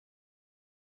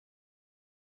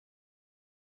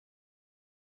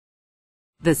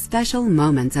The special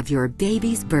moments of your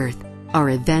baby's birth are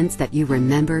events that you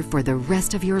remember for the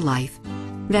rest of your life.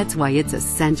 That's why it's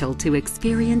essential to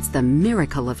experience the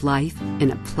miracle of life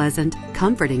in a pleasant,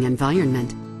 comforting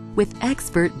environment with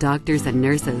expert doctors and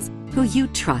nurses who you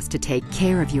trust to take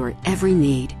care of your every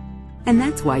need. And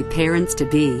that's why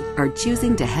parents-to-be are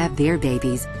choosing to have their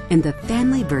babies in the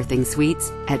family birthing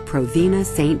suites at Provena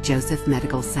St. Joseph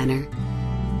Medical Center.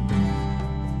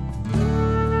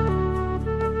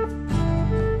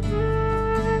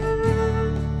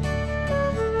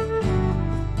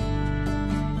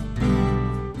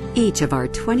 Each of our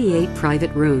 28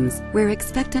 private rooms where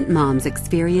expectant moms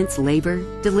experience labor,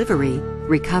 delivery,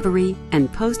 recovery,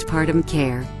 and postpartum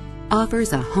care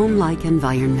offers a home-like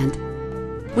environment.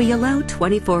 We allow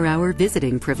 24-hour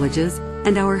visiting privileges,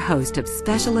 and our host of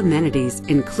special amenities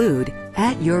include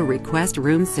at your request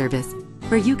room service,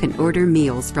 where you can order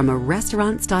meals from a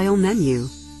restaurant-style menu,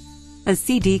 a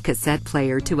CD cassette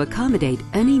player to accommodate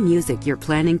any music you're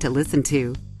planning to listen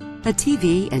to, a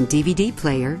TV and DVD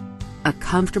player, a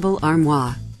comfortable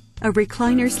armoire, a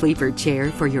recliner sleeper chair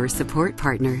for your support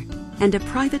partner, and a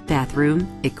private bathroom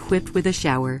equipped with a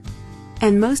shower.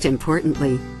 And most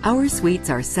importantly, our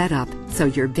suites are set up so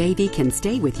your baby can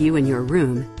stay with you in your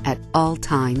room at all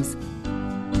times.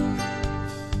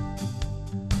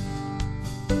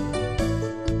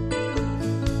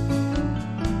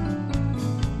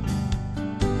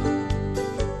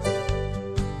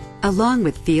 Along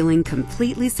with feeling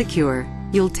completely secure,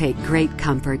 you'll take great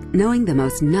comfort knowing the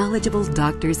most knowledgeable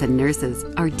doctors and nurses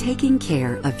are taking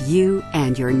care of you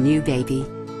and your new baby.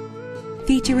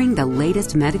 Featuring the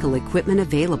latest medical equipment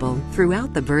available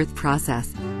throughout the birth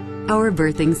process, our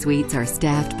birthing suites are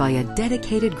staffed by a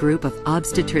dedicated group of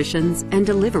obstetricians and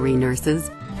delivery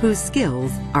nurses whose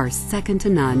skills are second to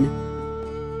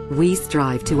none. We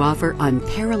strive to offer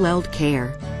unparalleled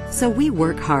care, so we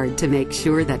work hard to make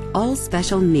sure that all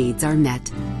special needs are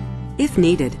met. If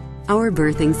needed, our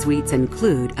birthing suites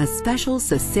include a special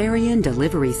cesarean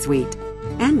delivery suite,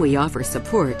 and we offer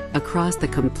support across the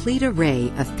complete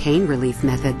array of pain relief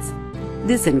methods.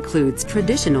 This includes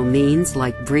traditional means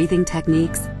like breathing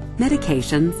techniques,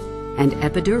 medications, and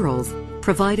epidurals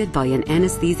provided by an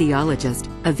anesthesiologist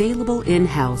available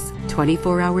in-house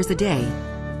 24 hours a day,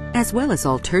 as well as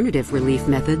alternative relief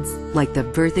methods like the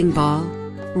birthing ball,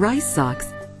 rice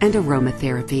socks, and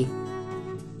aromatherapy.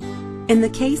 In the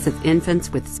case of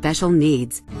infants with special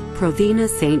needs, Provena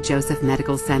St. Joseph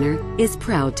Medical Center is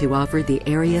proud to offer the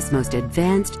area's most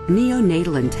advanced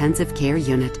neonatal intensive care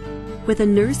unit, with a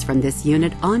nurse from this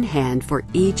unit on hand for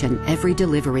each and every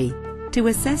delivery to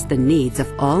assess the needs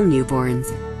of all newborns.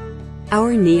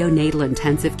 Our neonatal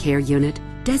intensive care unit,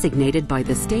 designated by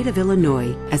the state of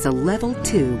Illinois as a Level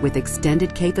 2 with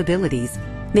extended capabilities,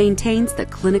 maintains the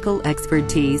clinical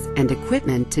expertise and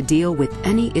equipment to deal with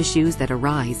any issues that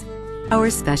arise. Our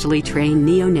specially trained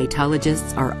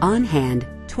neonatologists are on hand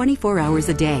 24 hours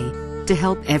a day to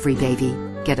help every baby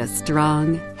get a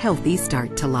strong, healthy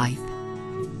start to life.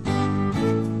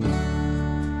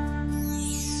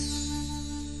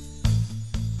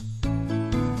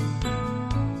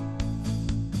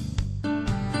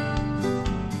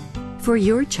 For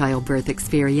your childbirth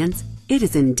experience, it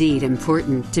is indeed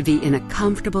important to be in a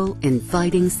comfortable,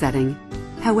 inviting setting.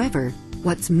 However,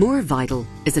 what's more vital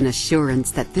is an assurance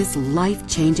that this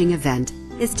life-changing event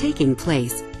is taking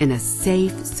place in a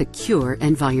safe, secure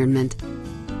environment.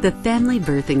 The family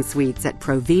birthing suites at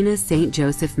Provena St.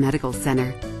 Joseph Medical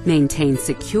Center maintain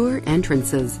secure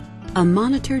entrances, a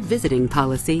monitored visiting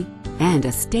policy, and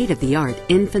a state-of-the-art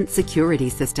infant security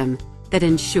system that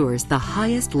ensures the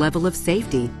highest level of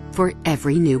safety for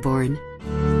every newborn.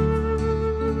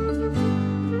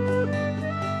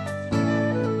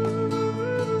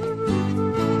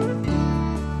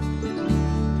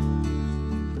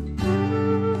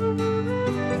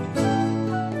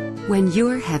 When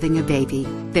you're having a baby,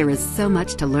 there is so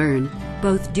much to learn,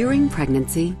 both during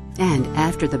pregnancy and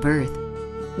after the birth.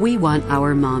 We want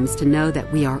our moms to know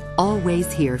that we are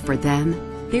always here for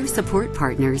them, their support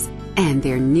partners, and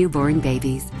their newborn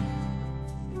babies.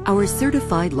 Our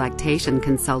certified lactation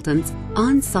consultants,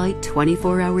 on-site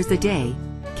 24 hours a day,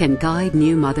 can guide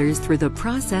new mothers through the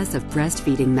process of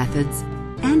breastfeeding methods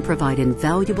and provide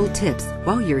invaluable tips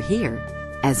while you're here,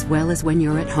 as well as when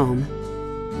you're at home.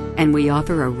 And we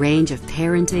offer a range of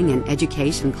parenting and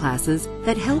education classes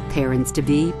that help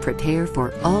parents-to-be prepare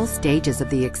for all stages of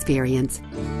the experience.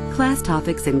 Class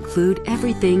topics include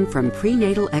everything from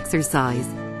prenatal exercise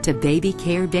to baby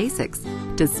care basics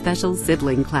to special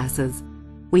sibling classes.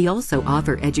 We also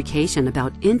offer education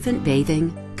about infant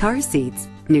bathing, car seats,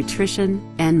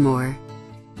 nutrition, and more.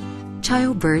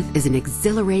 Childbirth is an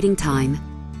exhilarating time.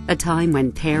 a time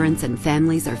when parents and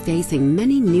families are facing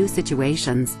many new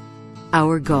situations.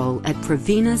 Our goal at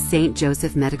Provena St.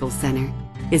 Joseph Medical Center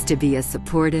is to be a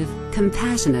supportive,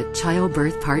 compassionate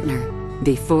childbirth partner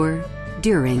before,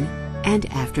 during, and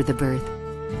after the birth.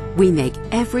 We make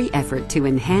every effort to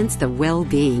enhance the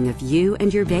well-being of you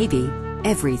and your baby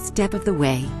every step of the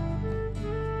way.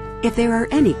 If there are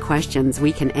any questions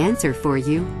we can answer for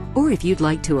you, or if you'd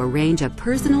like to arrange a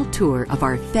personal tour of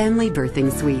our family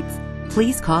birthing suites,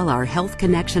 please call our Health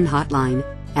Connection hotline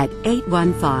at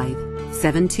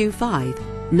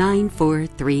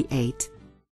 815-725-9438.